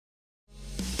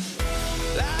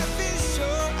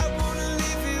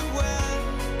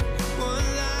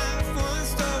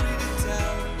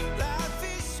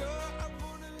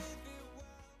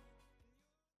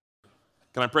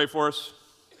Can I pray for us?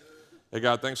 Hey,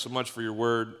 God, thanks so much for your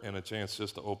word and a chance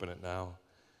just to open it now.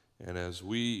 And as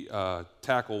we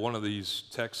tackle one of these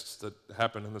texts that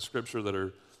happen in the Scripture that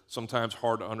are sometimes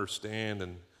hard to understand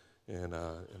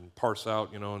and parse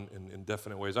out, in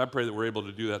definite ways, I pray that we're able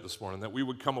to do that this morning, that we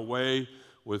would come away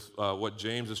with what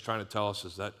James is trying to tell us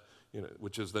is that,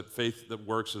 which is that faith that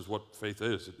works is what faith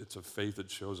is. It's a faith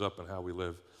that shows up in how we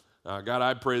live. God,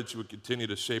 I pray that you would continue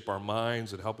to shape our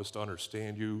minds and help us to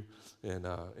understand you and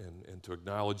to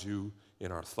acknowledge you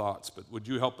in our thoughts. But would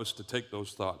you help us to take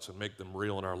those thoughts and make them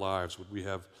real in our lives? Would we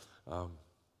have,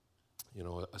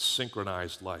 a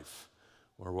synchronized life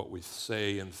where what we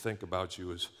say and think about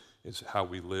you is how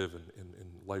we live in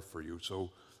life for you?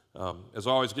 So, as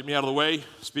always, get me out of the way,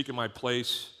 speak in my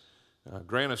place.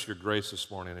 Grant us your grace this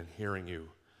morning in hearing you,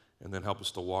 and then help us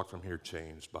to walk from here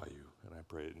changed by you. And I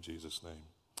pray it in Jesus' name.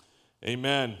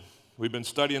 Amen. We've been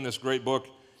studying this great book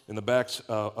in the backs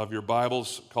of your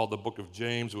Bibles called the Book of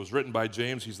James. It was written by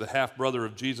James. He's the half-brother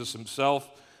of Jesus himself.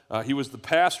 He was the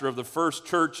pastor of the first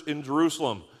church in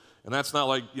Jerusalem. And that's not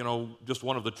like, just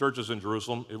one of the churches in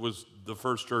Jerusalem. It was the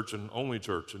first church and only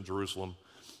church in Jerusalem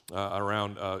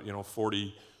around,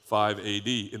 45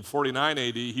 A.D. In 49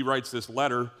 A.D., he writes this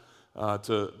letter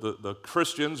to the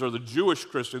Christians, or the Jewish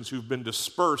Christians who've been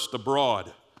dispersed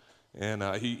abroad. And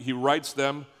he writes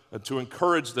them to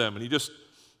encourage them. And he just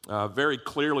very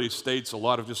clearly states a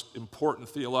lot of just important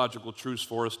theological truths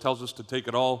for us, tells us to take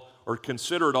it all, or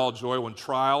consider it all joy when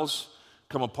trials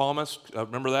come upon us.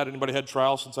 Remember that? Anybody had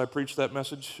trials since I preached that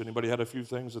message? Anybody had a few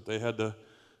things that they had to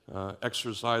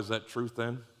exercise that truth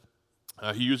in?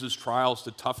 He uses trials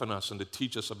to toughen us and to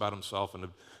teach us about himself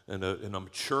and to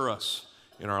mature us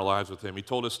in our lives with him. He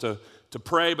told us to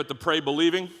pray, but to pray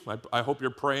believing. I hope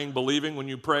you're praying believing. When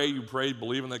you pray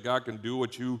believing that God can do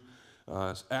what you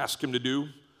ask him to do.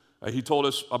 He told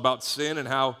us about sin and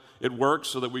how it works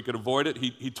so that we could avoid it.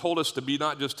 He told us to be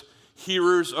not just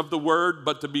hearers of the word,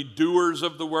 but to be doers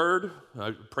of the word.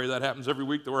 I pray that happens every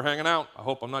week that we're hanging out. I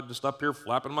hope I'm not just up here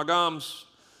flapping my gums.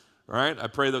 All right? I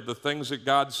pray that the things that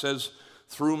God says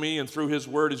through me and through his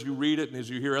word as you read it and as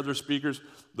you hear other speakers,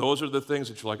 those are the things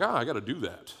that you're like, I got to do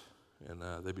that. And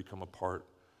they become a part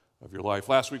of your life.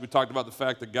 Last week we talked about the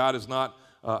fact that God is not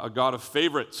a God of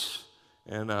favorites,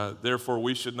 and therefore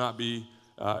we should not be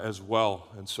as well.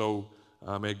 And so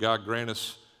may God grant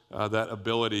us that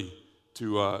ability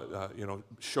to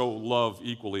show love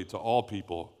equally to all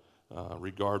people,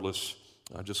 regardless,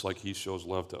 just like he shows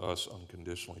love to us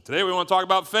unconditionally. Today we want to talk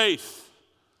about faith.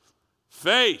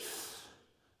 Faith.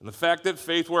 And the fact that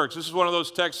faith works. This is one of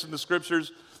those texts in the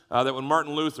Scriptures that when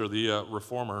Martin Luther, the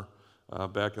reformer,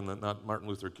 back in not Martin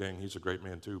Luther King, he's a great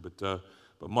man too,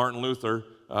 but Martin Luther,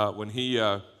 when he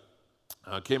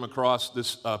came across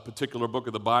this particular book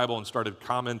of the Bible and started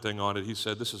commenting on it, he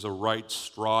said, this is a right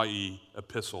strawy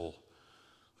epistle,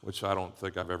 which I don't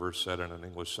think I've ever said in an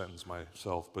English sentence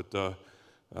myself. But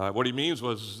what he means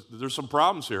was there's some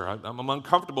problems here. I'm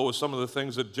uncomfortable with some of the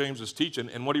things that James is teaching,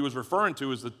 and what he was referring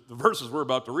to is the verses we're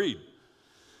about to read.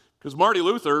 Because Marty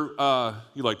Luther,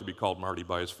 he liked to be called Marty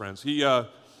by his friends, he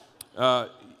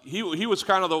was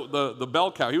kind of the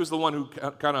bell cow. He was the one who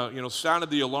kind of sounded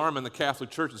the alarm in the Catholic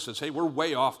Church and says, hey, we're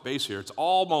way off base here. It's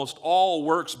almost all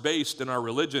works-based in our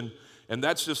religion, and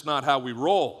that's just not how we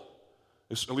roll,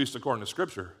 at least according to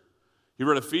Scripture. He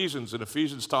read Ephesians, and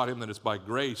Ephesians taught him that it's by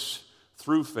grace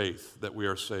through faith that we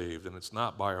are saved, and it's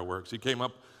not by our works. He came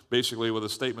up basically with a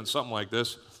statement something like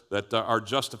this, that our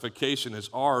justification is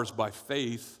ours by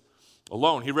faith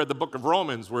alone. He read the book of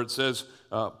Romans where it says,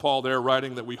 Paul there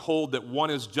writing that we hold that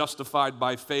one is justified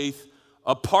by faith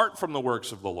apart from the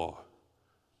works of the law.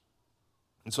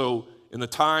 And so in the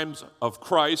times of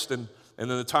Christ and in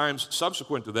the times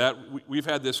subsequent to that, we've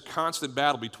had this constant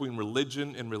battle between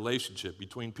religion and relationship,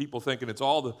 between people thinking it's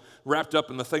all wrapped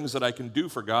up in the things that I can do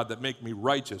for God that make me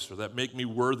righteous or that make me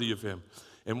worthy of him.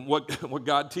 And what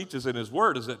God teaches in his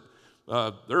word is that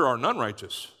there are none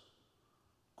righteous.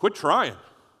 Quit trying.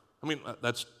 I mean,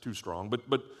 that's too strong,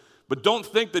 but don't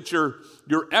think that your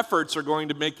efforts are going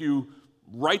to make you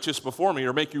righteous before me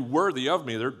or make you worthy of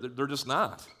me. They're just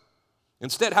not.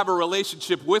 Instead, have a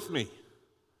relationship with me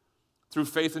through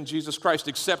faith in Jesus Christ.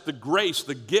 Accept the grace,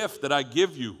 the gift that I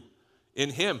give you in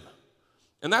him.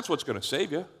 And that's what's going to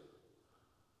save you.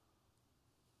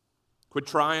 Quit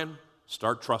trying,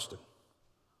 start trusting.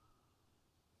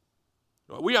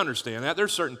 We understand that.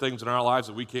 There's certain things in our lives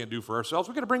that we can't do for ourselves.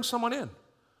 We've got to bring someone in.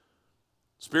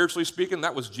 Spiritually speaking,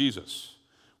 that was Jesus.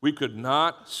 We could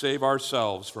not save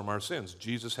ourselves from our sins.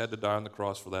 Jesus had to die on the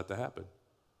cross for that to happen.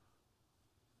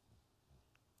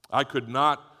 I could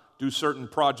not do certain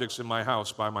projects in my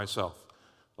house by myself,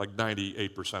 like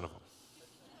 98% of them.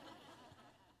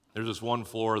 There's this one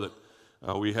floor that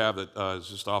we have that is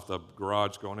just off the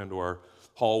garage going into our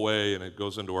hallway, and it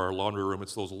goes into our laundry room.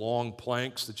 It's those long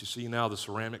planks that you see now, the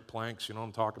ceramic planks, you know what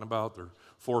I'm talking about? They're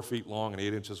 4 feet long and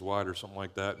 8 inches wide or something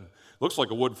like that. And it looks like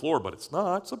a wood floor, but it's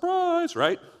not. Surprise,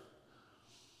 right?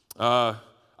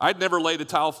 I'd never laid a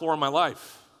tile floor in my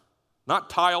life. Not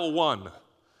tile one.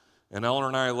 And Eleanor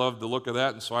and I loved the look of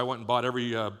that, and so I went and bought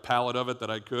every pallet of it that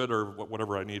I could, or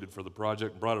whatever I needed for the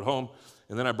project, and brought it home.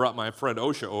 And then I brought my friend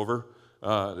OSHA over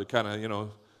to kind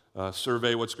of,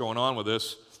 survey what's going on with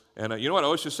this. And you know what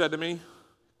OSHA said to me?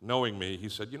 Knowing me, he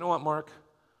said, "You know what, Mark?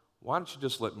 Why don't you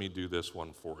just let me do this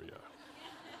one for you?"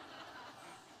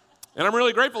 And I'm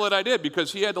really grateful that I did,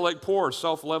 because he had to pour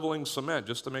self-leveling cement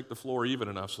just to make the floor even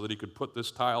enough so that he could put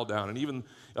this tile down. And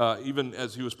even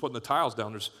as he was putting the tiles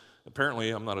down,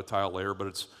 apparently, I'm not a tile layer, but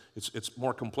it's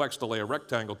more complex to lay a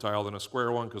rectangle tile than a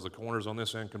square one, because the corners on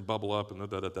this end can bubble up and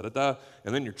da-da-da-da-da.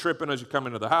 And then you're tripping as you come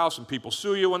into the house, and people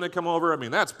sue you when they come over. I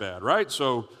mean, that's bad, right?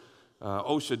 So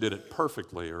OSHA did it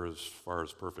perfectly, or as far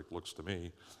as perfect looks to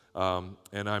me.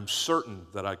 And I'm certain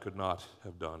that I could not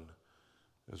have done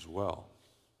as well.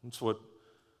 That's what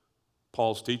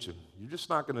Paul's teaching. You're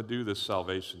just not going to do this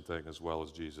salvation thing as well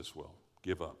as Jesus will.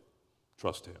 Give up.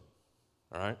 Trust him.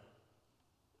 All right?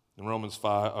 In Romans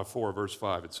 4, verse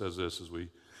 5, it says this as we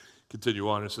continue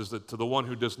on. It says that to the one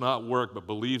who does not work but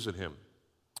believes in him,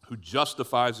 who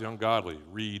justifies the ungodly,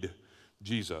 read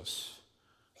Jesus,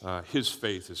 his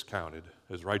faith is counted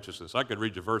as righteousness. I could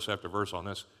read you verse after verse on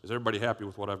this. Is everybody happy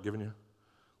with what I've given you?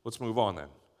 Let's move on then.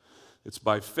 It's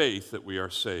by faith that we are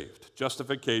saved.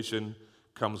 Justification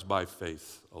comes by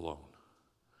faith alone.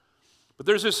 But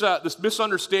there's this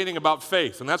misunderstanding about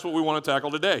faith, and that's what we want to tackle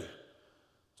today.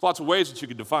 There's lots of ways that you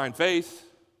can define faith.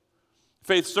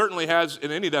 Faith certainly has,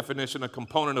 in any definition, a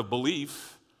component of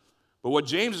belief. But what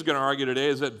James is going to argue today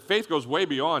is that faith goes way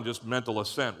beyond just mental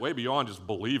assent, way beyond just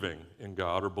believing in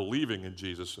God or believing in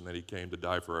Jesus and that he came to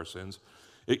die for our sins.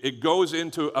 It goes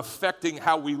into affecting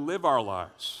how we live our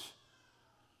lives.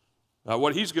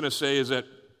 What he's going to say is that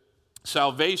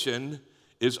salvation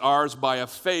is ours by a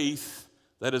faith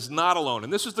that is not alone.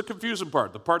 And this is the confusing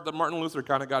part, the part that Martin Luther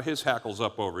kind of got his hackles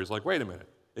up over. He's like, wait a minute,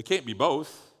 it can't be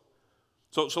both.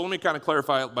 So let me kind of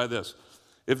clarify it by this.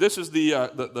 If this is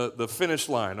the finish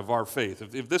line of our faith,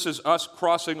 if this is us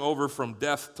crossing over from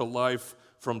death to life,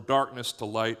 from darkness to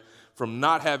light, from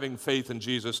not having faith in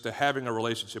Jesus to having a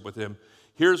relationship with him,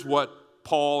 here's what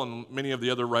Paul and many of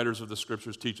the other writers of the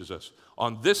scriptures teaches us.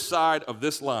 On this side of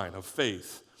this line of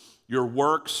faith, your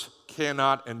works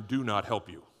cannot and do not help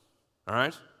you. All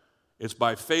right? It's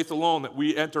by faith alone that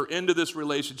we enter into this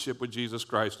relationship with Jesus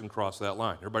Christ and cross that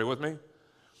line. Everybody with me?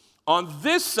 On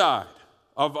this side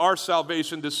of our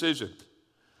salvation decision,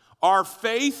 our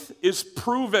faith is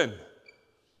proven.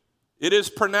 It is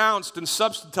pronounced and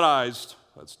substantivized.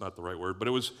 That's not the right word, but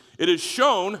it is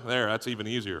shown. There, that's even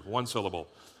easier. One syllable.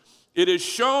 It is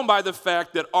shown by the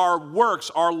fact that our works,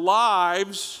 our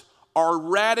lives, are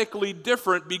radically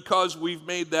different because we've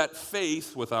made that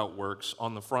faith without works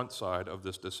on the front side of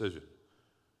this decision.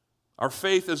 Our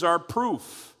faith is our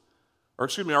proof.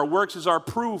 Our works is our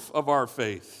proof of our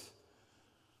faith.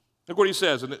 Look what he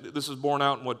says, and this is borne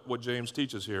out in what James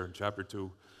teaches here in chapter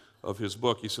 2 of his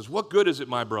book. He says, "What good is it,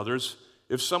 my brothers,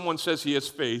 if someone says he has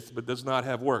faith but does not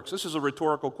have works?" This is a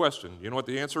rhetorical question. You know what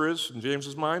the answer is in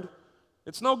James's mind?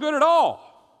 It's no good at all.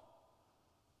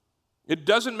 It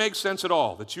doesn't make sense at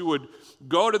all that you would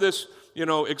go to this,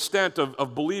 extent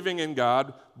of believing in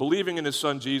God, believing in his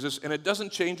son Jesus, and it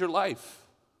doesn't change your life.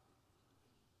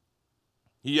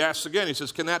 He asks again, he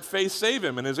says, can that faith save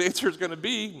him? And his answer is going to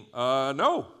be,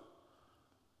 no.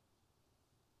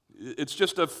 It's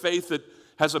just a faith that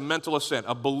has a mental assent,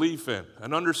 a belief in,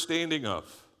 an understanding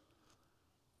of.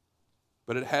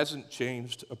 But it hasn't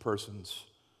changed a person's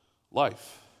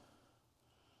life.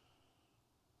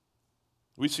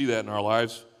 We see that in our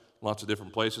lives, lots of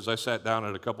different places. I sat down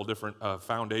at a couple different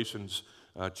foundations,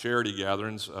 charity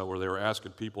gatherings, where they were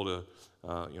asking people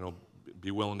to, be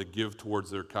willing to give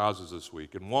towards their causes this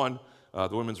week. And one,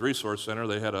 the Women's Resource Center,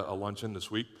 they had a luncheon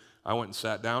this week. I went and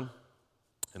sat down,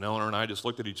 and Eleanor and I just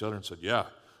looked at each other and said, yeah,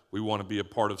 we want to be a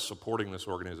part of supporting this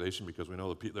organization because we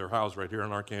know they're housed right here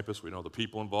on our campus. We know the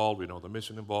people involved. We know the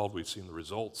mission involved. We've seen the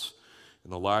results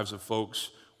in the lives of folks.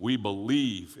 We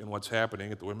believe in what's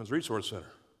happening at the Women's Resource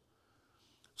Center.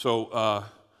 So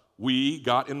we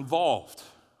got involved.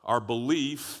 Our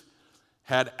belief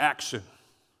had action.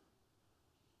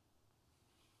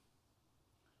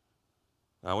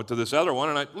 I went to this other one,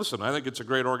 and I think it's a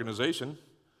great organization.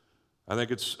 I think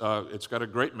it's got a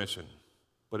great mission,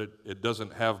 but it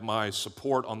doesn't have my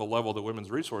support on the level that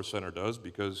Women's Resource Center does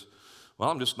because,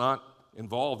 well, I'm just not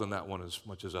involved in that one as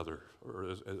much as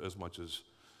as much as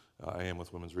I am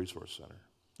with Women's Resource Center.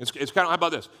 It's kind of, how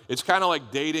about this? It's kind of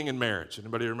like dating and marriage.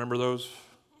 Anybody remember those?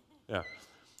 Yeah.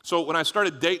 So when I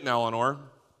started dating Eleanor,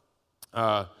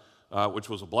 which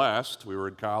was a blast, we were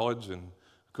in college and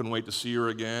couldn't wait to see her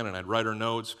again, and I'd write her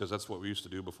notes because that's what we used to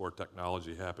do before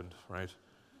technology happened, right?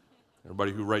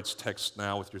 Everybody who writes text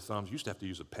now with your thumbs used to have to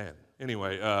use a pen.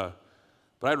 Anyway,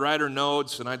 but I'd write her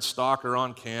notes, and I'd stalk her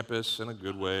on campus in a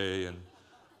good way, and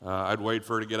I'd wait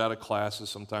for her to get out of classes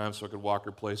sometimes so I could walk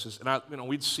her places. And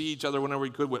we'd see each other whenever we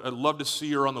could. I'd love to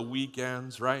see her on the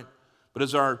weekends, right? But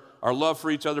as our love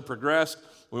for each other progressed,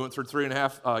 we went through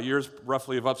 3.5 years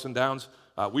roughly of ups and downs.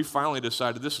 We finally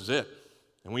decided this is it.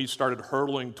 And we started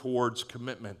hurtling towards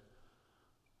commitment.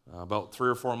 About 3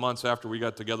 or 4 months after we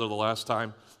got together the last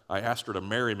time, I asked her to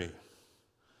marry me.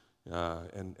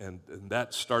 And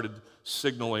that started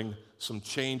signaling some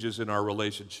changes in our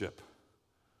relationship.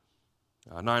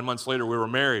 9 months later, we were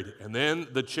married, and then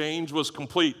the change was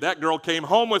complete. That girl came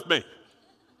home with me.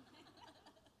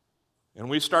 And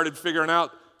we started figuring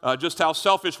out just how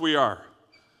selfish we are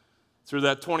through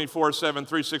that 24/7,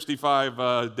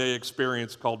 365-day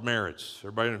experience called marriage.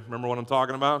 Everybody remember what I'm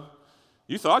talking about?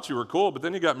 You thought you were cool, but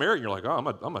then you got married, and you're like,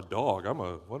 oh, I'm a dog.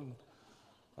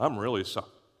 I'm really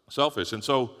selfish. And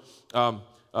so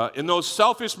in those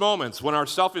selfish moments, when our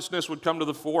selfishness would come to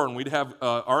the fore and we'd have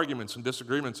arguments and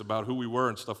disagreements about who we were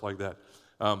and stuff like that,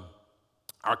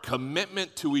 our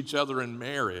commitment to each other in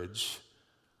marriage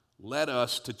led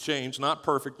us to change, not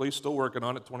perfectly, still working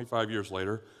on it 25 years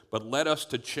later, but led us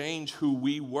to change who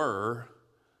we were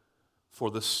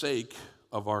for the sake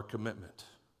of our commitment.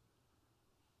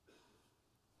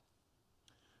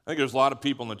 I think there's a lot of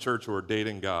people in the church who are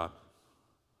dating God.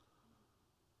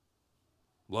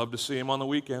 Love to see him on the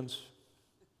weekends.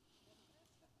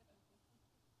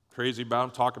 Crazy about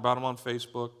him, talk about him on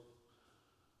Facebook,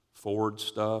 forward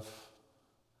stuff,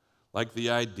 like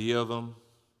the idea of him.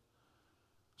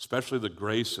 Especially the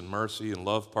grace and mercy and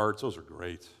love parts, those are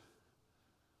great.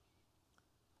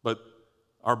 But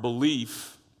our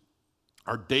belief,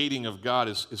 our dating of God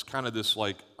is kind of this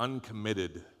like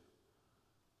uncommitted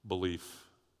belief.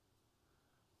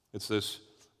 It's this,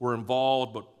 we're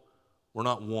involved, but we're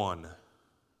not one. And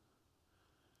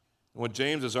what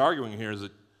James is arguing here is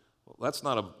that that's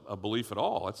not a belief at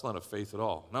all. That's not a faith at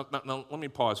all. Now let me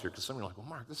pause here, because some of you are like, well,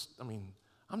 Mark,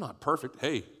 I'm not perfect.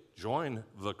 Hey, join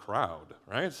the crowd,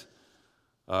 right?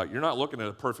 You're not looking at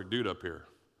a perfect dude up here.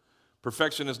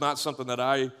 Perfection is not something that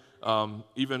I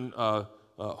even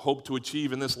hope to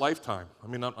achieve in this lifetime.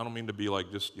 I don't mean to be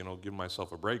like just, giving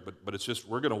myself a break, but it's just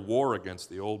we're going to war against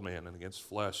the old man and against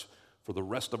flesh for the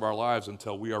rest of our lives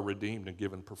until we are redeemed and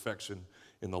given perfection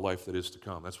in the life that is to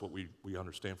come. That's what we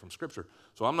understand from Scripture.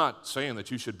 So I'm not saying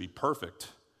that you should be perfect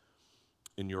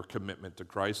in your commitment to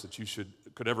Christ, that you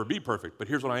could ever be perfect. But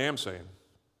here's what I am saying.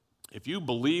 If you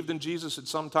believed in Jesus at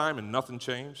some time and nothing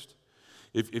changed,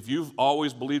 if you've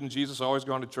always believed in Jesus, always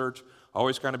gone to church,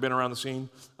 always kind of been around the scene,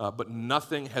 but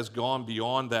nothing has gone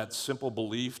beyond that simple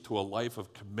belief to a life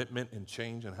of commitment and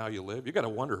change in how you live, you got to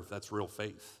wonder if that's real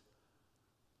faith.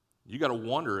 You got to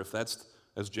wonder if that's,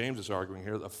 as James is arguing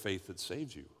here, the faith that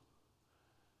saves you.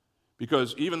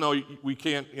 Because even though we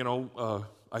can't,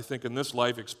 I think in this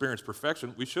life experience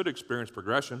perfection, we should experience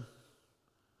progression.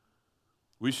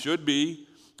 We should be,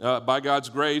 by God's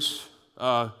grace,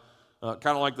 kind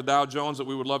of like the Dow Jones that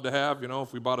we would love to have.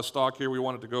 If we bought a stock here, we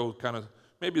want it to go kind of,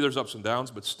 maybe there's ups and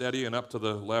downs, but steady and up to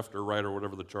the left or right or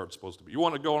whatever the chart's supposed to be. You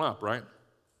want it going up, right?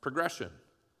 Progression.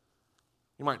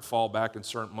 You might fall back in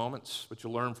certain moments, but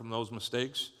you learn from those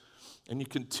mistakes, and you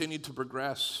continue to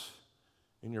progress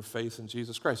in your faith in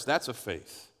Jesus Christ. That's a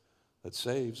faith that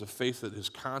saves, a faith that is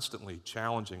constantly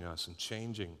challenging us and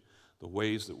changing the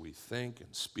ways that we think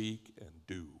and speak and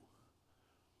do.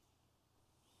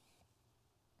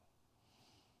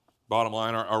 Bottom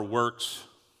line, our works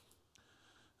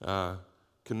can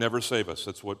never save us.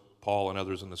 That's what Paul and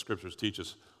others in the Scriptures teach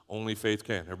us. Only faith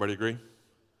can. Everybody agree?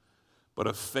 But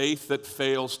a faith that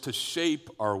fails to shape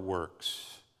our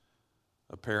works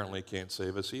apparently can't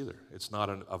save us either. It's not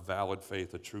a valid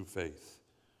faith, a true faith.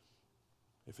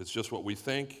 If it's just what we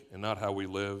think and not how we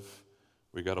live,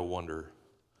 we got to wonder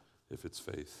if it's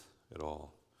faith at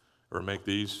all. Or make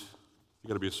these. You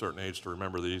got to be a certain age to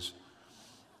remember these.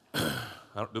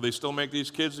 Do they still make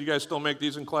these, kids? Do you guys still make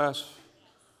these in class?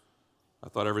 I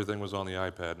thought everything was on the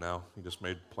iPad now. You just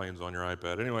made planes on your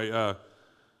iPad. Anyway,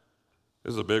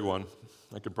 this is a big one.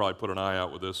 I could probably put an eye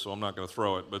out with this, so I'm not going to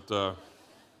throw it. But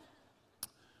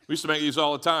we used to make these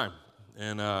all the time.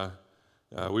 And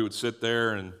we would sit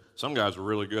there, and some guys were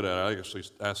really good at it. I actually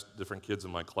asked different kids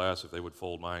in my class if they would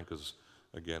fold mine because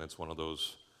again, it's one of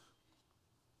those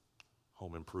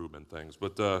home improvement things.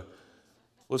 But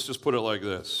let's just put it like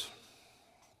this.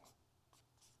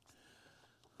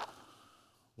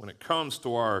 When it comes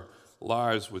to our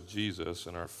lives with Jesus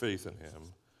and our faith in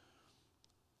him,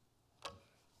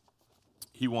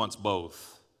 he wants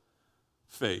both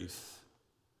faith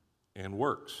and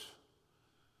works.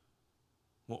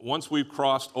 Once we've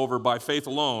crossed over by faith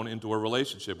alone into a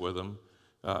relationship with him,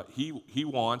 he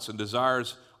wants and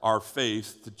desires our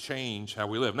faith to change how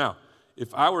we live. Now,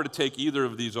 if I were to take either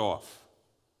of these off,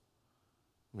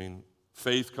 I mean,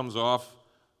 faith comes off,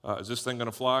 is this thing going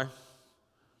to fly?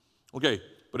 Okay,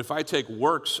 but if I take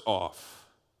works off,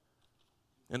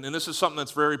 and this is something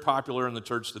that's very popular in the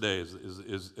church today,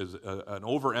 is an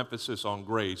overemphasis on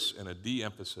grace and a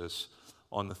de-emphasis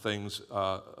on the things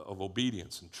of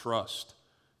obedience and trust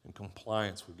and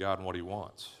compliance with God and what he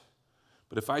wants.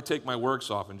 But if I take my works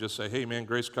off and just say, hey man,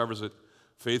 grace covers it,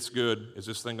 faith's good, is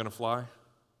this thing going to fly?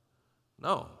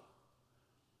 No.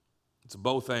 It's a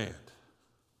both and.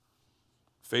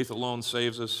 Faith alone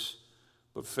saves us,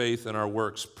 but faith in our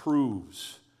works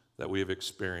proves that we have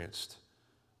experienced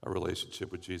a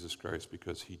relationship with Jesus Christ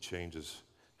because he changes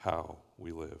how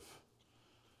we live.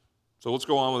 So let's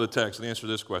go on with the text and answer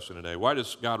this question today. Why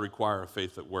does God require a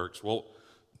faith that works? Well,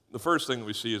 the first thing that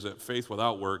we see is that faith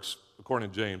without works, according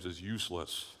to James, is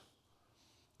useless.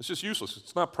 It's just useless.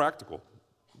 It's not practical.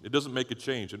 It doesn't make a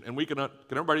change. And we can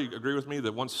everybody agree with me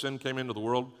that once sin came into the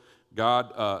world,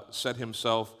 God set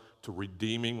himself to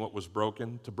redeeming what was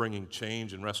broken, to bringing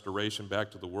change and restoration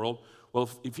back to the world? Well,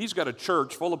 if he's got a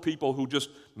church full of people who just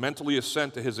mentally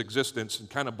assent to his existence and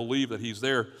kind of believe that he's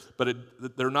there, but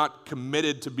they're not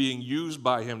committed to being used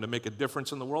by him to make a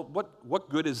difference in the world, what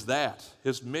good is that?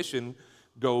 His mission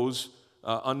goes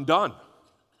undone.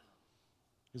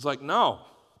 He's like, no.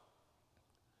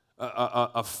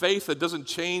 A faith that doesn't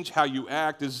change how you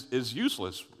act is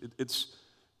useless.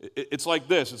 It's like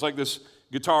this. It's like this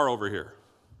guitar over here.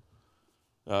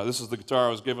 This is the guitar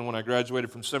I was given when I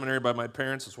graduated from seminary by my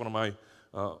parents. It's one of my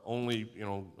only,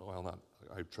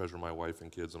 I treasure my wife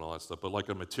and kids and all that stuff, but like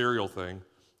a material thing.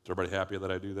 Is everybody happy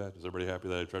that I do that? Is everybody happy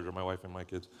that I treasure my wife and my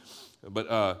kids?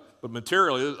 But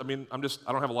material, I mean, I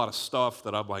don't have a lot of stuff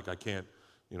that I'm like, I can't,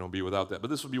 be without that. But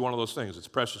this would be one of those things. It's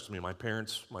precious to me. My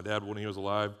parents, my dad, when he was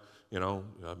alive,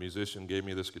 a musician gave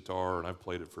me this guitar, and I've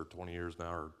played it for 20 years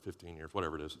now, or 15 years,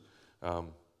 whatever it is.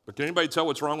 But can anybody tell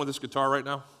what's wrong with this guitar right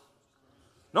now?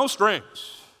 No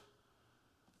strings.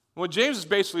 What James is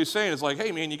basically saying is like,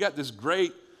 hey man, you got this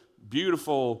great,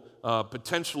 beautiful,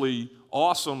 potentially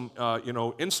awesome,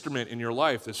 instrument in your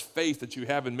life, this faith that you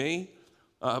have in me,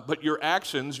 but your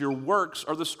actions, your works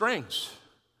are the strings.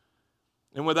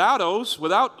 And without those,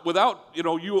 without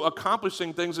you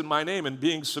accomplishing things in my name and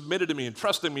being submitted to me and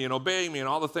trusting me and obeying me and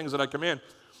all the things that I command,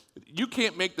 you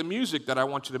can't make the music that I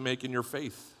want you to make in your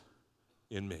faith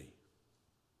in me.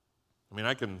 I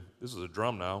mean, this is a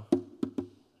drum now,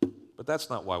 but that's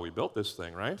not why we built this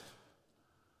thing, right?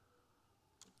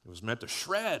 It was meant to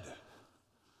shred.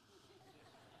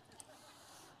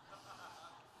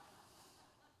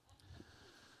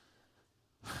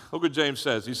 Look what James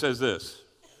says. He says this.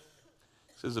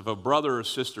 He says, if a brother or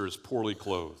sister is poorly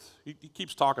clothed, he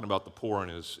keeps talking about the poor in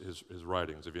his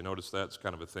writings. If you notice that, it's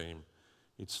kind of a theme.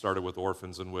 He started with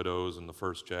orphans and widows in the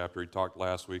first chapter. He talked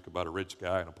last week about a rich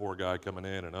guy and a poor guy coming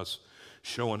in and us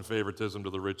showing favoritism to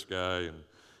the rich guy and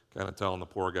kind of telling the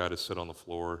poor guy to sit on the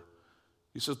floor.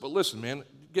 He says, but listen, man,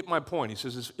 get my point. He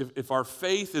says, if our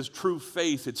faith is true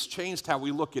faith, it's changed how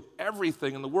we look at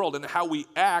everything in the world and how we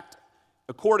act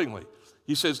accordingly.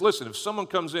 He says, listen, if someone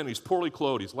comes in, he's poorly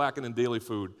clothed, he's lacking in daily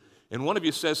food, and one of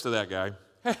you says to that guy,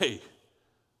 hey,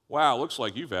 wow, looks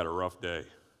like you've had a rough day.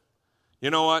 You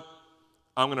know what?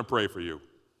 I'm going to pray for you.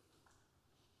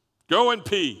 Go in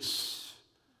peace.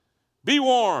 Be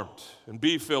warmed and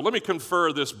be filled. Let me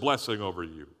confer this blessing over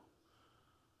you.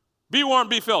 Be warm,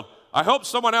 be filled. I hope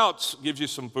someone else gives you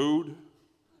some food.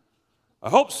 I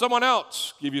hope someone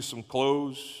else gives you some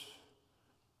clothes.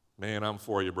 Man, I'm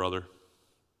for you, brother,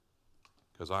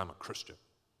 because I'm a Christian.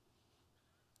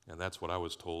 And that's what I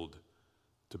was told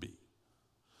to be.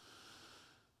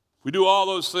 We do all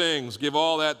those things, give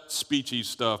all that speechy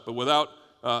stuff, but without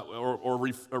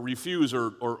refuse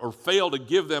or fail to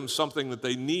give them something that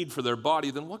they need for their body,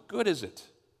 then what good is it?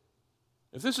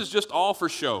 If this is just all for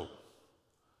show,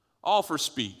 all for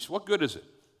speech, what good is it?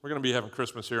 We're going to be having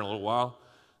Christmas here in a little while.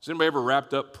 Has anybody ever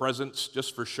wrapped up presents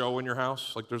just for show in your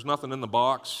house? Like there's nothing in the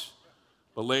box,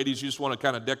 but ladies, you just want to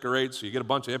kind of decorate, so you get a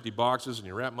bunch of empty boxes and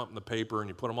you wrap them up in the paper and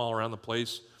you put them all around the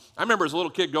place. I remember as a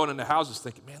little kid going into houses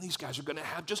thinking, man, these guys are going to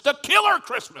have just a killer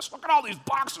Christmas. Look at all these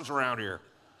boxes around here.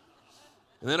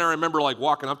 And then I remember like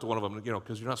walking up to one of them,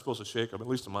 because you're not supposed to shake them, at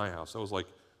least in my house. I was like,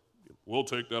 we'll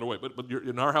take that away. But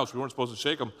in our house, we weren't supposed to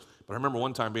shake them. But I remember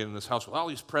one time being in this house with all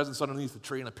these presents underneath the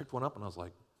tree, and I picked one up, and I was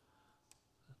like,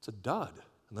 it's a dud.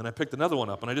 And then I picked another one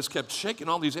up, and I just kept shaking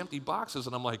all these empty boxes,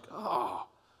 and I'm like, oh,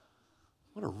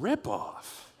 what a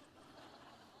ripoff.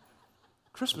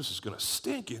 Christmas is going to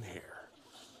stink in here.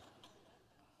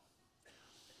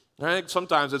 And I think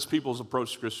sometimes that's people's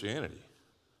approach to Christianity.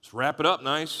 Just wrap it up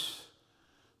nice,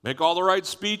 make all the right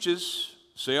speeches,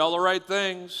 say all the right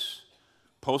things,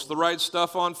 post the right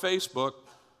stuff on Facebook.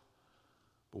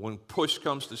 But when push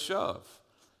comes to shove,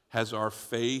 has our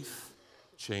faith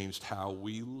changed how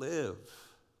we live?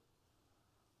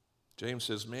 James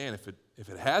says, man, if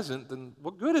it hasn't, then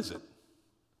what good is it?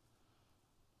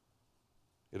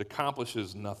 It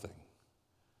accomplishes nothing.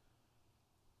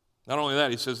 Not only that,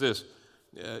 he says this.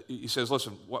 He says,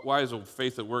 listen, why is a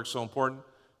faith that works so important?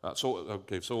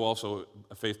 So also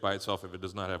a faith by itself, if it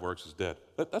does not have works, is dead.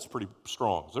 That's pretty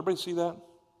strong. Does everybody see that?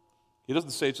 He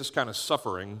doesn't say it's just kind of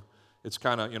suffering. It's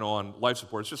kind of, on life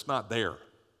support. It's just not there.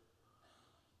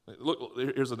 Look,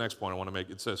 here's the next point I want to make.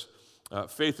 It says,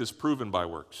 faith is proven by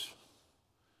works.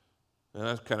 And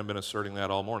I've kind of been asserting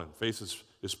that all morning. Faith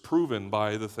is proven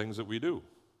by the things that we do.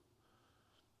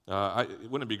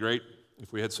 Wouldn't it be great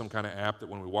if we had some kind of app that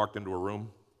when we walked into a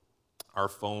room, our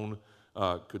phone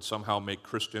could somehow make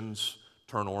Christians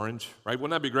turn orange, right?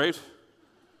 Wouldn't that be great?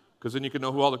 Because then you can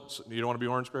know who you don't want to be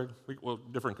orange, Greg? Well,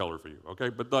 different color for you, okay?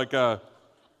 But but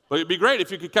it'd be great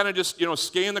if you could kind of just,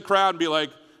 scan the crowd and be like,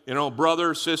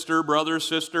 brother, sister.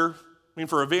 I mean,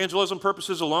 for evangelism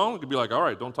purposes alone, it could be like, all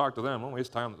right, don't talk to them. Don't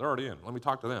waste time. They're already in. Let me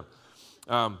talk to them.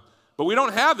 But we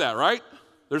don't have that, right?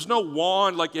 There's no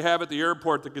wand like you have at the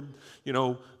airport that could,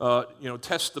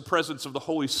 test the presence of the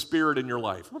Holy Spirit in your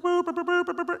life.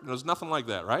 There's nothing like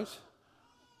that, right?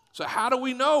 So how do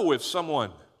we know if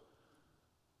someone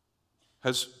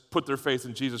has put their faith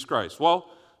in Jesus Christ? Well,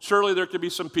 surely there could be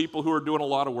some people who are doing a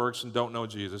lot of works and don't know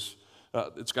Jesus.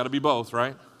 It's got to be both,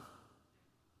 right?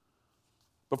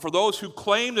 But for those who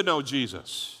claim to know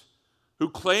Jesus, who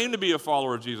claim to be a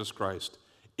follower of Jesus Christ,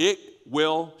 it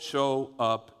will show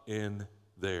up in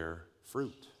their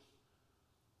fruit.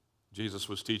 Jesus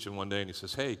was teaching one day and he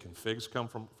says, hey, can figs come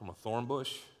from a thorn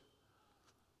bush?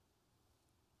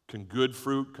 Can good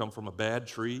fruit come from a bad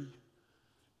tree?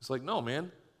 It's like, no,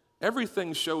 man.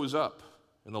 Everything shows up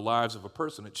in the lives of a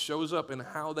person. It shows up in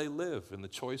how they live, in the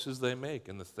choices they make,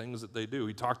 and the things that they do.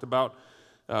 He talked about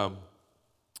the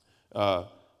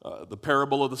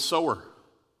parable of the sower.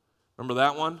 Remember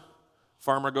that one?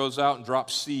 Farmer goes out and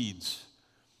drops seeds.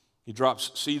 He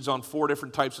drops seeds on 4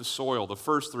 different types of soil. The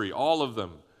first 3, all of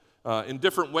them in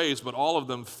different ways, but all of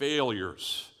them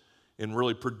failures in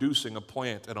really producing a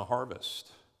plant and a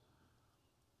harvest.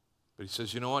 But he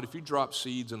says, you know what? If you drop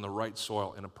seeds in the right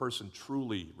soil and a person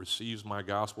truly receives my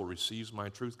gospel, receives my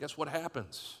truth, guess what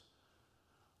happens?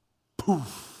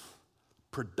 Poof!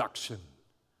 Production.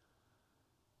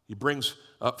 He brings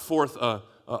forth a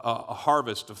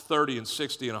harvest of 30 and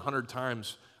 60 and 100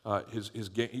 times his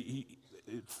gain.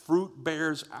 Fruit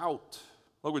bears out.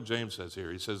 Look what James says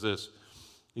here. He says this.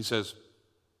 He says,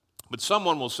 but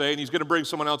someone will say, and he's going to bring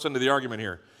someone else into the argument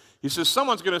here. He says,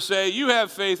 someone's going to say, you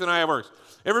have faith and I have works.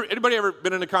 Anybody ever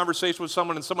been in a conversation with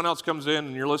someone and someone else comes in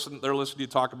and they're listening to you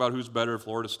talk about who's better,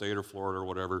 Florida State or Florida or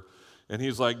whatever, and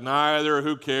he's like, neither,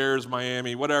 who cares,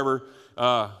 Miami, whatever.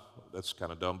 That's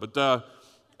kind of dumb.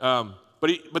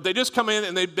 But they just come in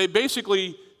and they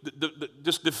basically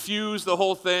just diffuse the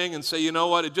whole thing and say, you know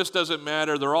what, it just doesn't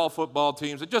matter. They're all football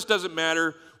teams. It just doesn't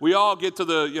matter. We all get to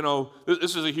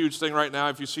this is a huge thing right now.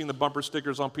 If you've seen the bumper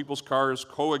stickers on people's cars,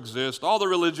 coexist. All the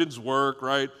religions work,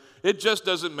 right? It just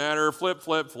doesn't matter. Flip,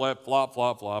 flip, flip, flop,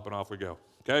 flop, flop, and off we go,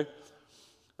 okay?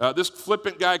 This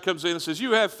flippant guy comes in and says,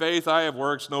 you have faith, I have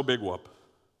works, no big whoop.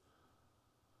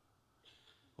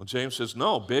 Well, James says,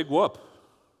 no, big whoop.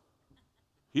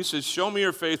 He says, show me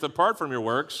your faith apart from your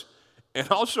works, and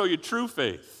I'll show you true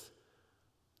faith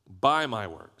by my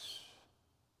works.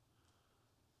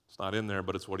 It's not in there,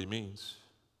 but it's what he means.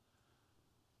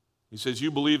 He says,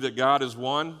 you believe that God is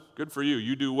one? Good for you.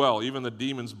 You do well. Even the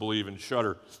demons believe and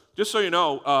shudder. Just so you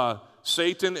know,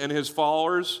 Satan and his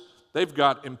followers, they've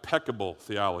got impeccable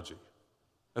theology,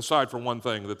 aside from one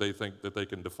thing that they think that they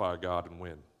can defy God and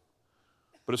win.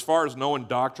 But as far as knowing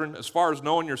doctrine, as far as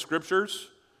knowing your scriptures,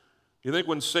 you think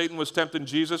when Satan was tempting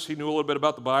Jesus, he knew a little bit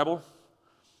about the Bible?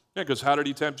 Yeah, because how did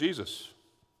he tempt Jesus?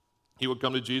 He would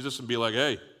come to Jesus and be like,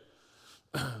 hey,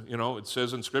 it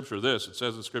says in Scripture this, it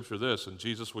says in Scripture this, and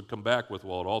Jesus would come back with,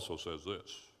 well, it also says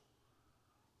this.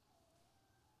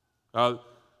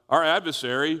 Our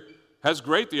adversary has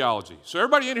great theology. So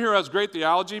everybody in here has great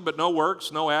theology, but no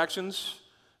works, no actions.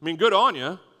 I mean, good on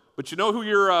you, but you know who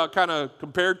you're kind of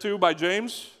compared to by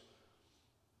James?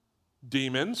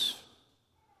 Demons.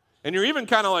 And you're even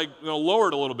kind of like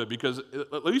lowered a little bit because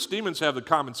at least demons have the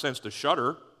common sense to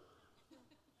shudder.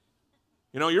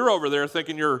 You're over there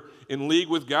thinking you're in league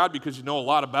with God because you know a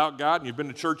lot about God and you've been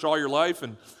to church all your life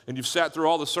and you've sat through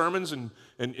all the sermons and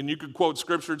you can quote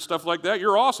scripture and stuff like that.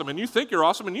 You're awesome and you think you're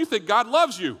awesome and you think God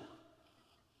loves you.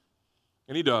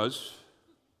 And he does.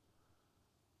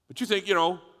 But you think,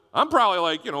 I'm probably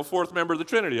like, fourth member of the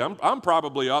Trinity. I'm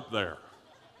probably up there,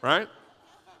 right?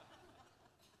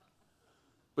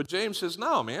 But James says,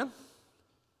 no, man.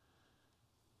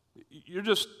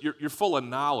 You're full of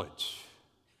knowledge,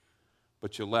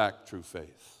 but you lack true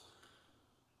faith.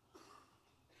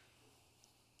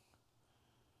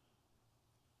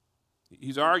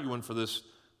 He's arguing for this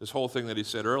whole thing that he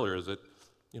said earlier is that,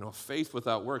 faith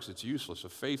without works, it's useless. A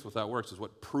faith without works is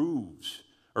what proves,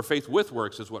 or faith with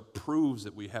works is what proves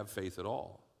that we have faith at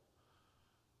all.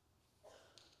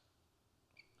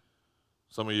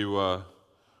 Some of you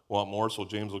want more, so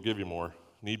James will give you more.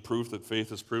 Need proof that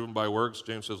faith is proven by works?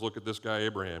 James says, look at this guy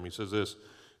Abraham. He says this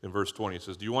in verse 20. He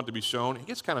says, do you want to be shown? He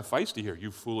gets kind of feisty here,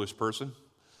 you foolish person.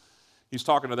 He's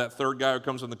talking to that third guy who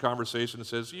comes in the conversation and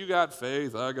says, you got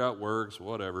faith, I got works,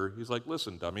 whatever. He's like,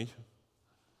 listen, dummy.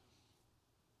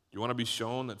 You want to be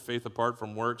shown that faith apart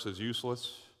from works is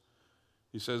useless?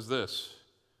 He says this.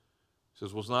 He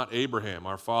says, was not Abraham,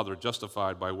 our father,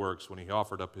 justified by works when he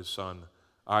offered up his son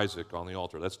Isaac on the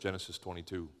altar? That's Genesis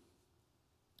 22.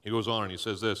 He goes on and he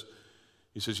says this.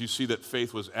 He says, you see that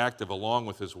faith was active along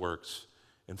with his works,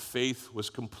 and faith was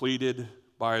completed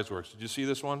by his works. Did you see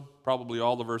this one? Probably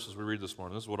all the verses we read this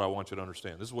morning. This is what I want you to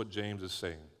understand. This is what James is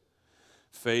saying.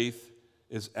 Faith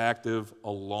is active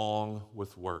along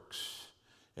with works,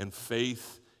 and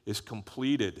faith is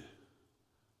completed,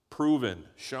 proven,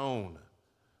 shown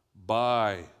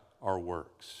by our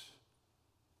works.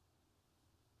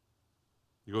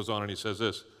 He goes on and he says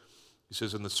this. He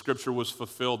says, and the scripture was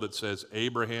fulfilled that says,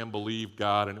 Abraham believed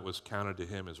God and it was counted to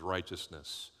him as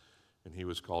righteousness, and he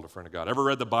was called a friend of God. Ever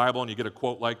read the Bible and you get a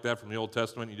quote like that from the Old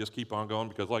Testament and you just keep on going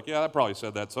because that probably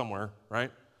said that somewhere, right?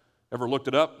 Ever looked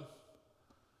it up?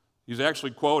 He's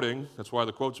actually quoting, that's why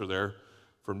the quotes are there,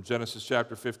 from Genesis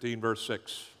chapter 15, verse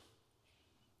 6.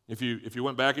 If you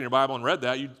went back in your Bible and read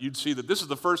that, you'd see that this is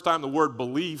the first time the word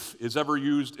belief is ever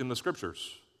used in the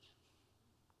scriptures.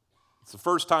 It's the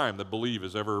first time that believe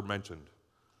is ever mentioned.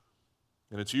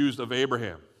 And it's used of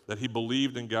Abraham, that he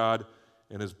believed in God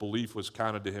and his belief was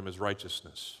counted to him as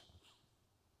righteousness.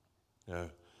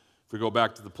 If we go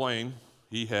back to the plane,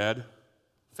 he had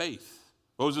faith.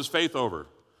 What was his faith over?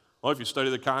 Well, if you study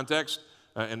the context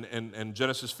in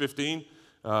Genesis 15,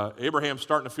 Abraham's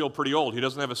starting to feel pretty old. He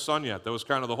doesn't have a son yet. That was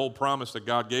kind of the whole promise that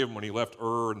God gave him when he left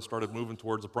Ur and started moving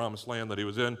towards the promised land that he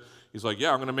was in. He's like,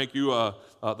 I'm going to make you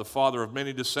the father of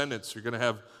many descendants. You're going to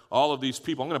have all of these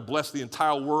people. I'm going to bless the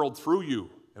entire world through you.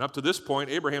 And up to this point,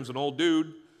 Abraham's an old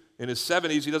dude. In his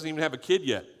 70s, he doesn't even have a kid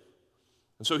yet.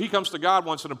 And so he comes to God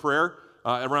once in a prayer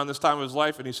around this time of his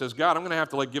life, and he says, God, I'm going to have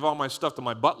to give all my stuff to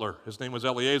my butler. His name was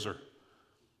Eliezer.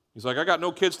 He's like, I got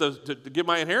no kids to give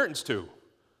my inheritance to.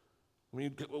 I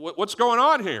mean, what's going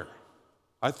on here?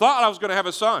 I thought I was going to have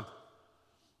a son.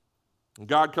 And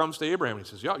God comes to Abraham and he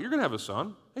says, you're going to have a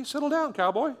son. Hey, settle down,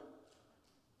 cowboy.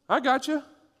 I got you.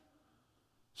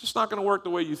 It's just not going to work the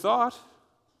way you thought.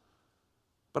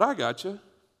 But I got you.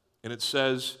 And it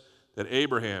says that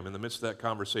Abraham, in the midst of that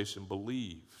conversation,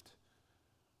 believed,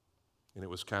 and it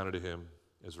was counted to him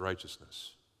as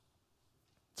righteousness.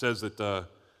 It says that that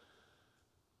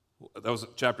was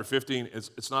chapter 15.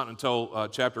 It's not until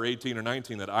chapter 18 or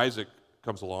 19 that Isaac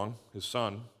comes along, his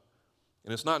son.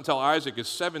 And it's not until Isaac is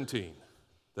 17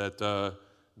 that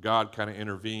God kind of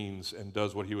intervenes and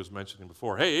does what he was mentioning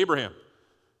before. Hey, Abraham,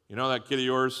 you know that kid of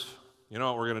yours? You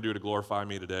know what we're going to do to glorify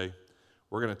me today?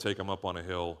 We're going to take him up on a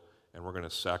hill, and we're going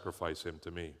to sacrifice him to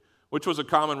me, which was a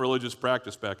common religious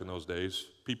practice back in those days.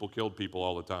 People killed people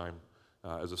all the time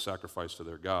as a sacrifice to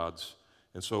their gods.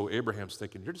 And so Abraham's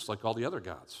thinking, you're just like all the other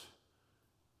gods.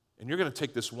 And you're going to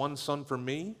take this one son from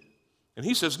me? And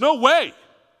he says, no way.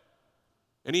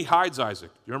 And he hides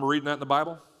Isaac. You remember reading that in the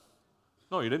Bible?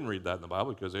 No, you didn't read that in the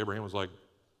Bible because Abraham was like,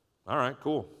 all right,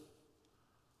 cool.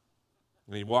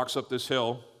 And he walks up this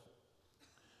hill,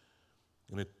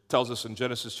 and it tells us in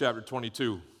Genesis chapter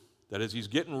 22 that as he's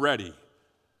getting ready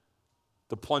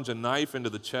to plunge a knife into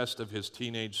the chest of his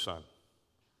teenage son,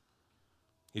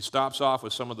 he stops off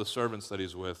with some of the servants that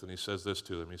he's with, and he says this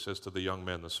to them. He says to the young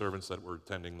men, the servants that were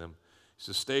attending them, he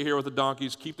says, stay here with the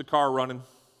donkeys, keep the car running.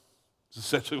 That's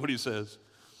essentially what he says.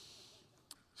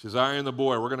 He says, I and the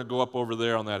boy, we're going to go up over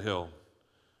there on that hill,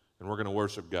 and we're going to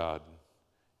worship God.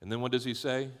 And then what does he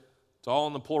say? It's all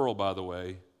in the plural, by the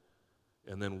way.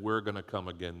 And then we're going to come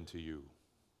again to you.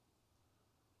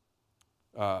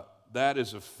 That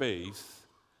is a faith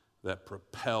that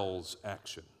propels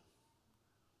action.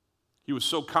 He was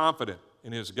so confident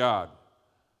in his God,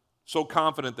 so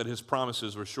confident that his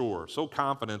promises were sure, so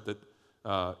confident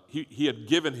that he had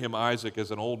given him Isaac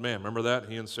as an old man. Remember that?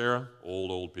 He and Sarah?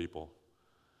 Old people.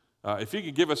 If he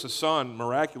could give us a son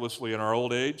miraculously in our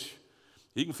old age,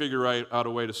 he can figure out a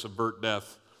way to subvert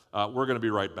death. We're going to be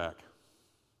right back.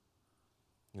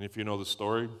 And if you know the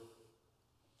story,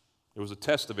 it was a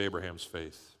test of Abraham's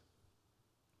faith.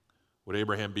 Would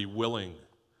Abraham be willing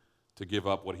to give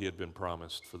up what he had been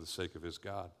promised for the sake of his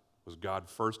God? Was God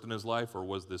first in his life, or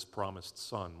was this promised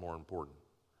son more important?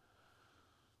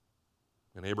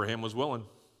 And Abraham was willing.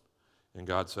 And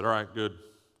God said, all right, good.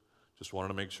 Just wanted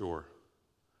to make sure.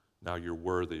 Now you're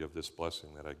worthy of this blessing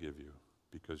that I give you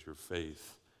because your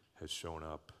faith has shown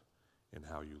up in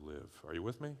how you live. Are you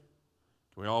with me?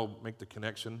 Can we all make the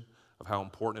connection of how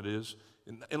important it is?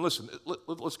 And listen,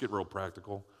 let's get real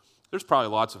practical. There's probably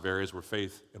lots of areas where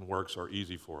faith and works are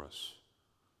easy for us,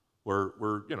 where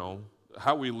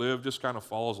how we live just kind of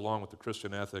follows along with the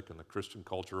Christian ethic and the Christian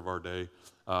culture of our day.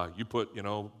 You put,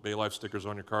 Bay Life stickers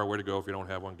on your car. Way to go. If you don't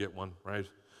have one, get one, right?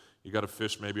 You got a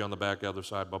fish maybe on the back other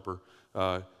side bumper.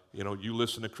 You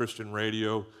listen to Christian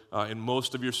radio. In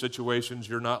most of your situations,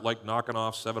 you're not like knocking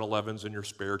off 7-Elevens in your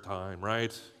spare time,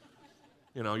 right?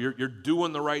 You're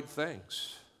doing the right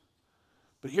things.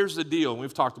 But here's the deal, and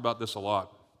we've talked about this a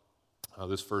lot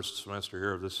this first semester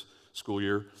here of this school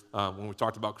year. When we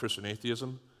talked about Christian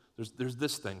atheism, there's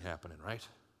this thing happening, right?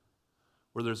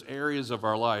 Where there's areas of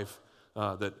our life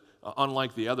that,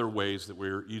 unlike the other ways that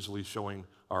we're easily showing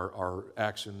our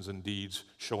actions and deeds,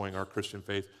 showing our Christian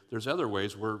faith, there's other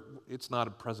ways where it's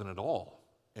not present at all,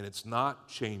 and it's not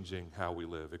changing how we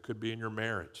live. It could be in your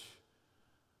marriage,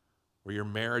 where your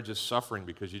marriage is suffering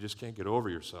because you just can't get over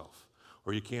yourself,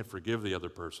 or you can't forgive the other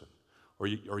person, or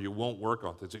you won't work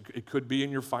on things. It could be in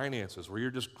your finances, where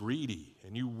you're just greedy,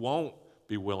 and you won't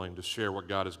be willing to share what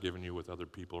God has given you with other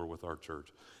people or with our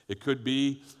church. It could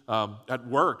be at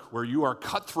work, where you are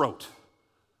cutthroat,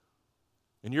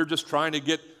 and you're just trying to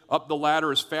get up the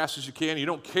ladder as fast as you can. You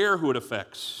don't care who it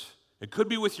affects. It could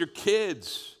be with your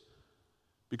kids,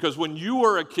 because when you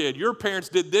were a kid, your parents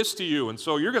did this to you, and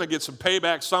so you're going to get some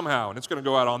payback somehow, and it's going to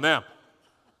go out on them.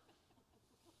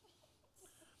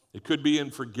 It could be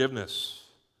in forgiveness,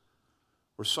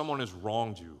 where someone has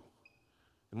wronged you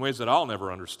in ways that I'll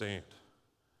never understand,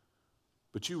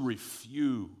 but you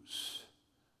refuse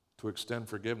to extend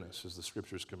forgiveness as the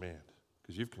Scriptures command,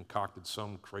 because you've concocted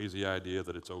some crazy idea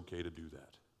that it's okay to do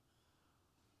that.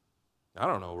 I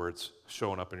don't know where it's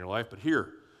showing up in your life, but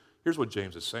here's what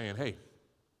James is saying. Hey,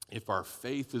 if our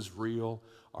faith is real,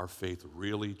 our faith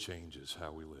really changes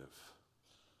how we live.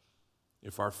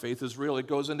 If our faith is real, it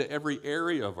goes into every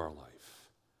area of our life,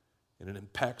 and it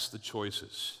impacts the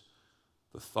choices,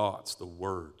 the thoughts, the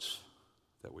words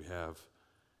that we have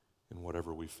in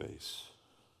whatever we face.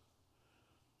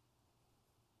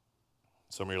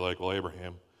 Some of you are like, well,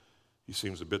 Abraham, he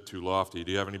seems a bit too lofty.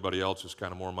 Do you have anybody else who's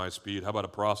kind of more my speed? How about a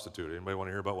prostitute? Anybody want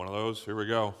to hear about one of those? Here we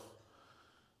go.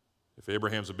 If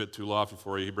Abraham's a bit too lofty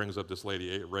for you, he brings up this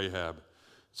lady, Rahab. It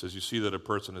says, you see that a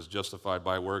person is justified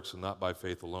by works and not by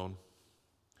faith alone.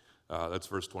 That's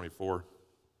verse 24.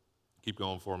 Keep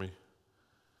going for me.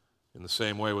 In the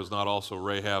same way, was not also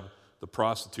Rahab the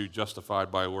prostitute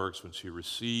justified by works when she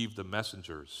received the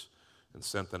messengers and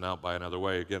sent them out by another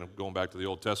way? Again, going back to the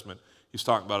Old Testament, he's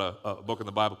talking about a book in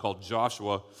the Bible called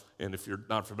Joshua, and if you're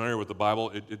not familiar with the Bible,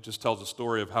 it just tells the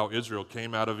story of how Israel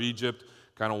came out of Egypt,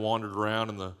 kind of wandered around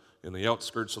in the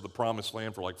outskirts of the Promised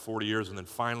Land for like 40 years, and then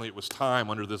finally it was time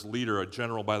under this leader, a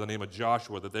general by the name of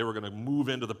Joshua, that they were going to move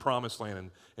into the Promised Land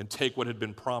and take what had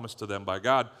been promised to them by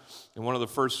God. And one of the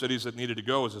first cities that needed to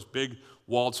go was this big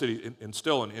walled city, and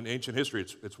still in ancient history,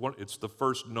 it's the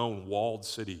first known walled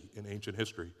city in ancient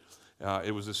history.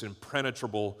 It was this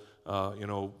impenetrable,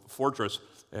 fortress,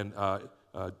 and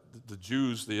the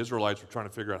Jews, the Israelites, were trying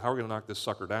to figure out how we're going to knock this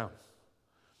sucker down.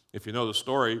 If you know the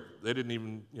story, they didn't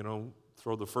even,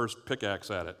 throw the first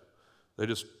pickaxe at it. They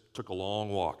just took a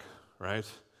long walk, right?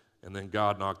 And then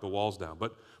God knocked the walls down.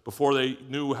 But before they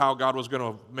knew how God was going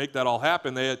to make that all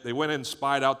happen, they went in and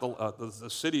spied out the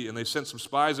city, and they sent some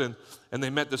spies in, and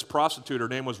they met this prostitute. Her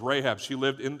name was Rahab. She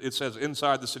lived, it says,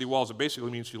 inside the city walls. It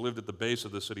basically means she lived at the base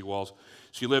of the city walls.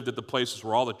 She lived at the places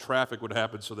where all the traffic would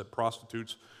happen so that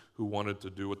prostitutes who wanted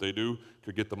to do what they do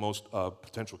could get the most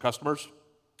potential customers.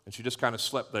 And she just kind of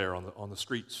slept there on the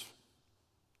streets.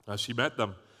 She met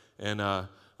them, and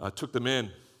took them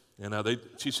in. And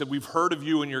she said, "We've heard of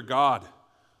you and your God.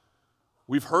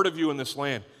 We've heard of you in this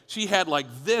land." She had like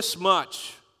this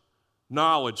much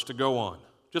knowledge to go on.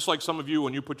 Just like some of you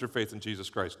when you put your faith in Jesus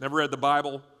Christ. Never read the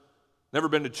Bible, never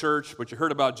been to church, but you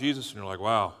heard about Jesus and you're like,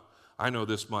 wow, I know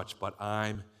this much, but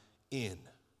I'm in.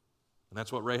 And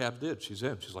that's what Rahab did. She's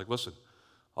in. She's like, listen,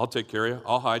 I'll take care of you.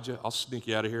 I'll hide you. I'll sneak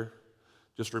you out of here.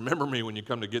 Just remember me when you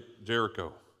come to get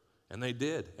Jericho. And they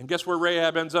did. And guess where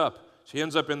Rahab ends up? She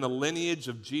ends up in the lineage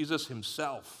of Jesus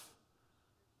himself.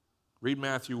 Read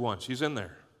Matthew 1. She's in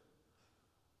there.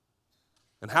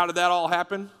 And how did that all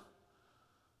happen?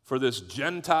 For this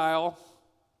Gentile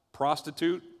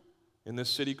prostitute in this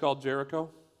city called Jericho?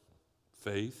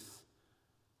 Faith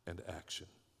and action.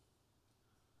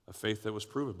 A faith that was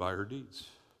proven by her deeds.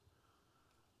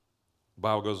 The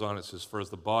Bible goes on, it says, "For as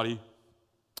the body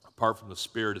apart from the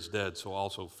spirit is dead, so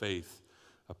also faith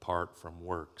apart from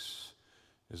works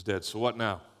is dead." So what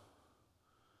now?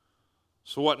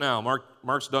 So what now?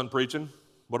 Mark's done preaching.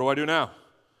 What do I do now?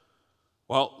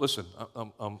 Well, listen,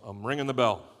 I'm ringing the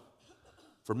bell.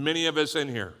 For many of us in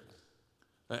here,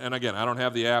 and again, I don't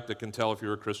have the app that can tell if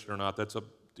you're a Christian or not. That's up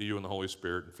to you and the Holy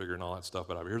Spirit and figuring all that stuff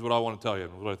out. But here's what I want to tell you,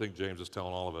 and what I think James is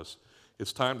telling all of us.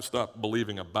 It's time to stop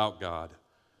believing about God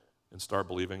and start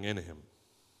believing in him.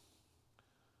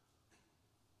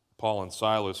 Paul and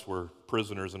Silas were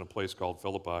prisoners in a place called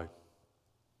Philippi.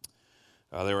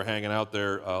 They were hanging out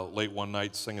there late one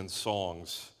night singing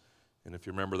songs. And if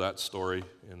you remember that story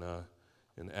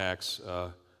in Acts,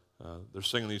 they're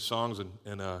singing these songs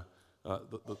and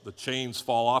the chains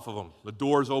fall off of them. The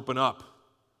doors open up.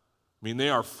 I mean, they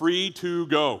are free to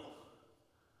go.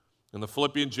 And the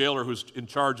Philippian jailer who's in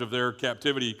charge of their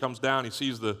captivity comes down, he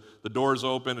sees the doors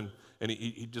open, and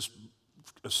he just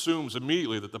assumes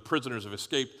immediately that the prisoners have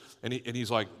escaped, and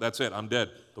he's like, that's it, I'm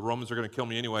dead. The Romans are going to kill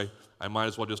me anyway. I might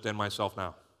as well just end myself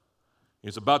now.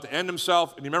 He's about to end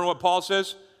himself, and you remember what Paul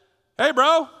says? Hey,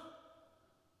 bro,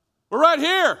 we're right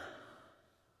here.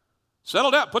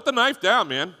 Settle down. Put the knife down,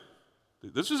 man.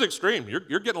 This is extreme.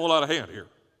 You're getting a little out of hand here.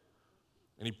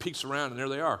 And he peeks around, and there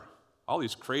they are. All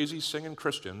these crazy singing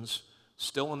Christians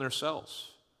still in their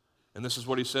cells. And this is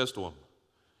what he says to them.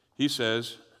 He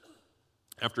says,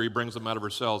 after he brings them out of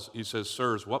their cells, he says,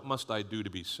 "Sirs, what must I do to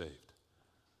be saved?"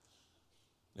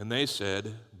 And they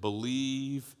said,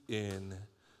 "Believe in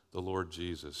the Lord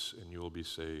Jesus, and you will be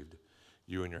saved,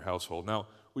 you and your household." Now,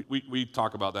 we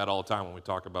talk about that all the time when we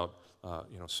talk about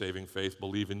saving faith.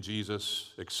 Believe in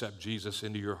Jesus, accept Jesus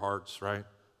into your hearts, right?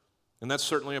 And that's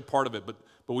certainly a part of it, but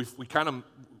we don't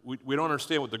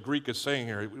understand what the Greek is saying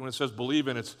here. When it says believe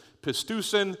in, it's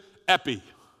pisteusin epi.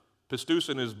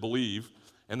 Pisteusin is believe,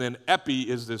 and then epi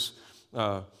is this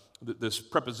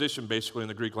preposition basically in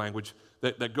the Greek language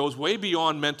that goes way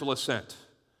beyond mental assent.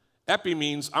 Epi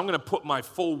means I'm going to put my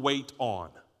full weight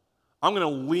on. I'm going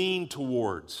to lean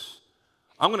towards.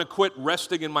 I'm going to quit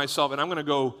resting in myself, and I'm going to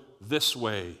go this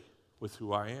way with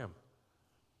who I am.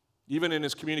 Even in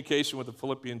his communication with the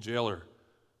Philippian jailer,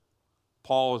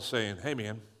 Paul is saying, hey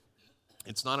man,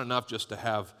 it's not enough just to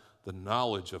have the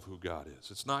knowledge of who God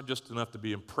is. It's not just enough to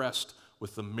be impressed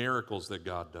with the miracles that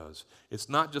God does. It's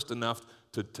not just enough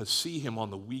to see him on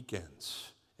the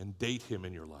weekends and date him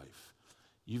in your life.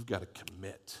 You've got to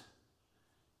commit.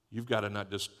 You've got to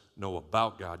not just know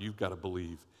about God. You've got to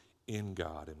believe in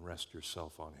God and rest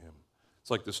yourself on him. It's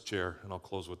like this chair, and I'll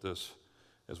close with this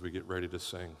as we get ready to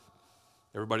sing.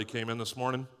 Everybody came in this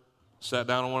morning, sat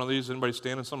down on one of these. Anybody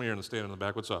standing? Some of you are standing in the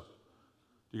back. What's up?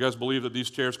 Do you guys believe that these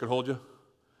chairs could hold you?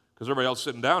 Because everybody else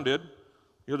sitting down did.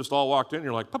 You just all walked in,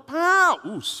 you're like, pow!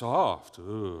 Ooh, soft.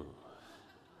 Ooh.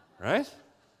 Right?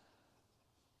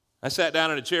 I sat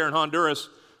down in a chair in Honduras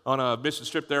on a mission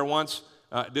trip there once.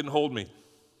 It didn't hold me.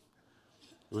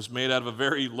 It was made out of a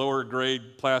very lower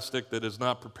grade plastic that is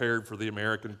not prepared for the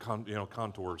American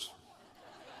contours.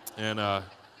 And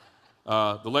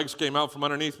the legs came out from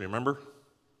underneath me, remember?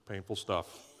 Painful stuff.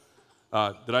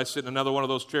 Did I sit in another one of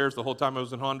those chairs the whole time I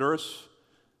was in Honduras?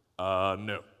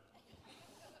 No.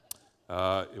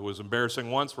 It was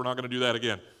embarrassing once. We're not going to do that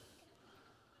again.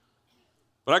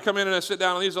 But I come in and I sit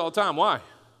down on these all the time. Why?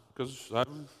 Because I've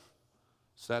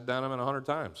sat down on them 100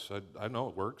 times. I know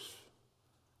it works.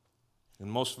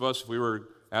 And most of us, if we were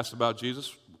asked about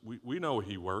Jesus, we know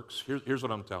he works. Here's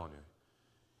what I'm telling you.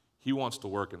 He wants to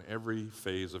work in every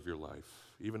phase of your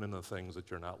life, even in the things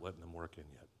that you're not letting him work in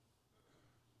yet.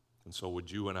 And so would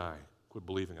you and I quit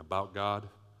believing about God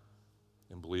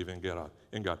and believe in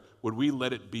God? Would we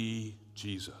let it be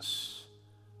Jesus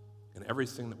in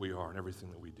everything that we are and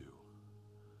everything that we do?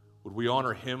 Would we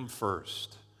honor him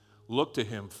first? look to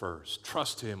him first,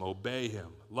 trust him, obey him,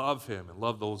 love him, and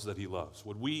love those that he loves?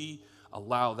 Would we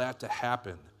allow that to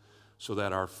happen so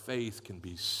that our faith can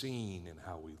be seen in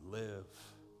how we live?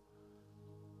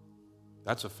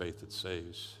 That's a faith that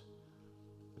saves.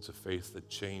 It's a faith that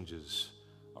changes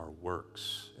our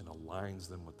works and aligns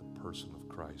them with the person of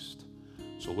Christ.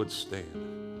 So let's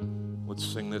stand. Let's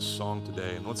sing this song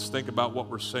today, and let's think about what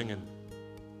we're singing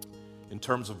in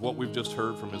terms of what we've just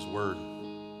heard from his word.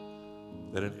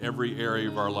 That in every area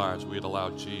of our lives, we'd allow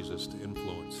Jesus to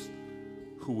influence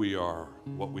who we are,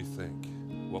 what we think,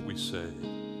 what we say,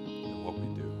 and what we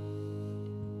do.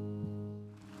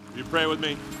 Will you pray with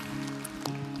me?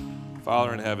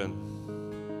 Father in heaven,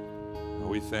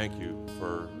 we thank you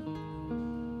for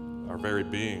our very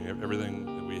being. Everything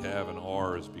that we have and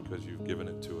are is because you've given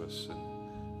it to us.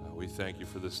 And we thank you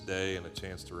for this day and a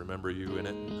chance to remember you in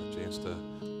it and a chance to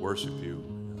worship you.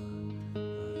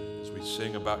 As we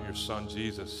sing about your son,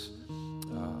 Jesus,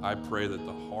 I pray that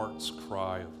the heart's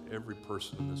cry of every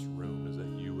person in this room is that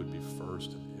you would be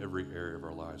first in every area of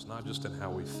our lives, not just in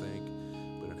how we think,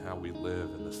 but in how we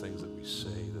live and the things that we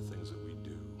say, the things that we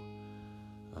do.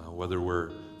 Whether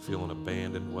we're feeling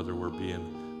abandoned, whether we're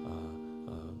being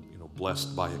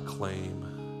blessed by acclaim,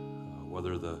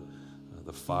 whether the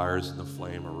fires and the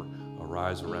flame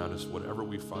arise around us, whatever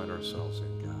we find ourselves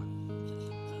in, God,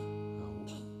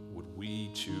 would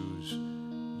we choose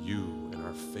you and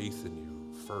our faith in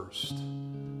you first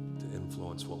to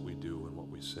influence what we do and what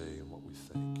we say and what we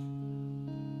think.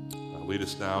 Lead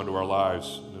us now into our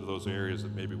lives, into those areas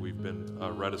that maybe we've been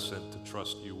reticent to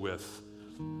trust you with.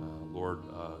 Lord,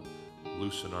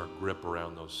 loosen our grip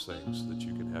around those things that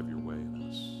you can have your way in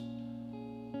us.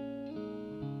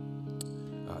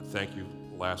 Thank you,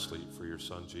 lastly, for your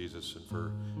son, Jesus, and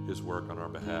for his work on our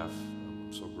behalf.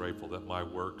 I'm so grateful that my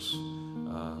works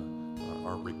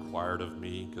aren't required of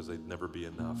me because they'd never be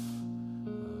enough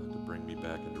to bring me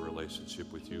back into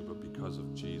relationship with you, but because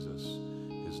of Jesus,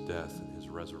 his death and his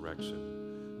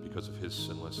resurrection, because of his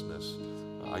sinlessness,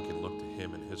 I can look to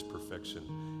him and his perfection,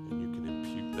 and you can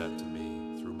impute that to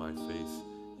me through my faith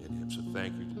in him. So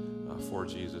thank you for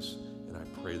Jesus, and I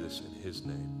pray this in his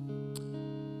name.